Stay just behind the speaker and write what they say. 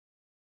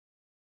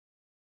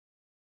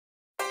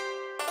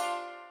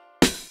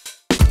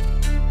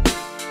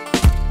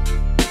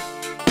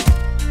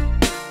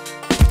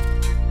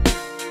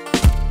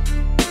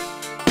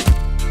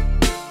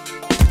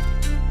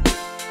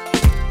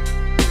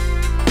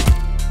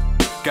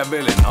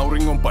Kävelen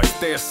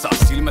auringonpaisteessa,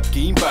 silmät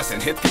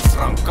kiinpääsen hetkeksi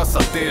rankkassa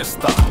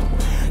teesta,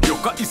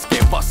 joka iskee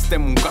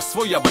vasten mun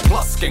kasvoja, vaik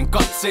lasken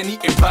katseeni,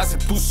 en pääse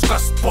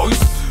tuskast pois.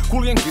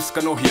 Kuljen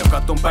kiskan ohi ja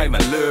katon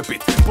päivän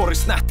lööpit.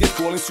 Poris nähtiin, et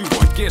kuolin syy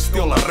oikeesti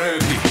olla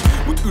rööki.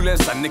 Mut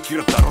yleensä ne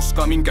kirjoittaa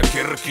roskaa minkä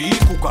kerkii.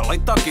 Kuka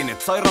laittaa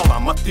kenet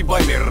sairaalaan, Matti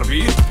vai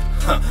Nervi?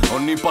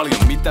 On niin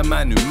paljon mitä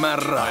mä en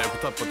ymmärrä. Joku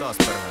tappo taas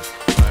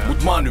perheestä.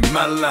 Mut mä oon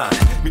ymmällään.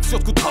 Miksi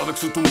jotkut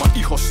halveksuu tumma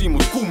ihosi,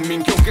 mut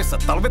kumminkin on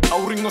kesät, talvet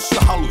auringossa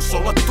ja haluis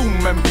olla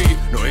tummempi.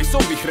 No ei se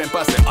on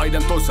vihreämpää se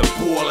aidan toisella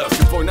puolella.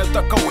 Sit voi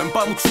näyttää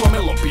kauempaa, mut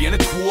Suomella on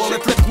pienet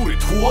huolet.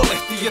 Lekurit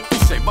huolehtii, et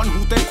usein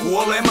vanhuuteen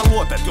kuolee. Mä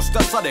luotan, et jos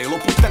tää sade ei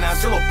lopu tänään,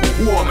 se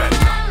loppuu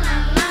huomenna.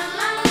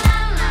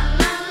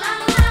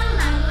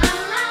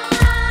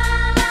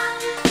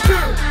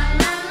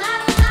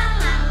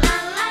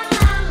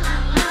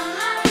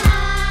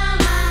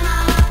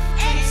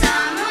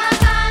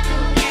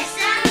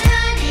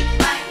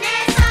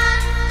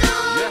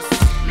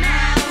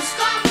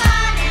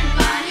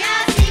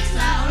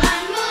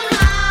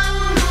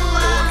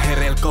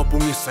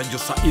 Kaupungissa,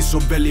 jossa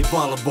isoveli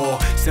valvoo,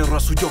 seuraa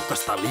sun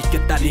jokaista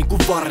liikettä niinku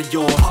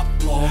varjoo.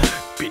 Halloo,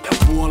 pidä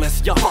puoles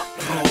ja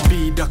harroo.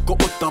 Viidakko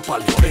ottaa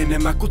paljon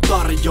enemmän kuin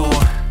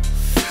tarjoo.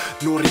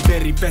 Nuori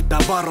veri vetää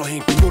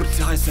varoihin, kun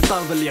nurtsi haisee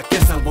talveli ja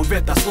kesällä voi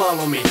vetää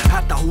slalomiin.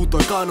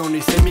 Hätähuutoi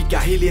kanoni, se mikä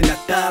hiljennä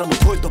täällä,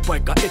 mut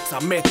hoitopaikka et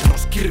saa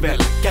metros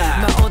kirveelläkään.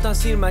 Mä otan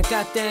silmän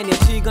käteen ja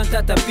tsiikan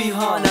tätä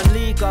pihaa. Nän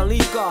liikaa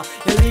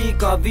ja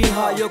liikaa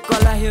vihaa. Joka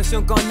lähiös,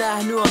 jonka on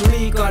nähnyt, on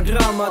liikaa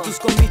draamaa.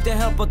 Usko miten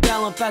helppo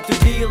täällä on pääty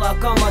diilaa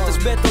kamaa. Täs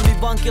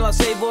betonivankilas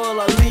ei voi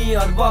olla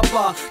liian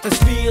vapaa.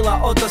 Täs viila,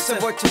 ota se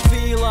voit se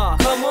fiilaa.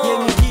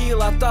 Jengi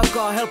kiilaa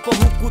takaa, helppo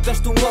hukkuu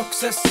täs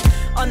tungokses.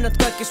 Annat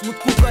kaikkes mut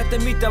kuka ette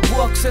mitä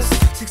vuokses.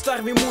 Siksi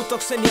tarvii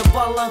muutoksen ja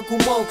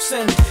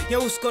vallankumouksen. Ja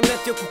uskon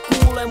et joku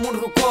kuulee mun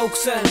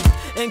rukouksen.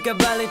 Enkä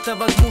välitä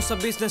vaik muussa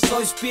business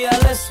ois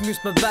pieles.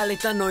 Mistä mä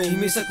välitän, no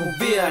ihmiset mun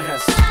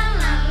vieres.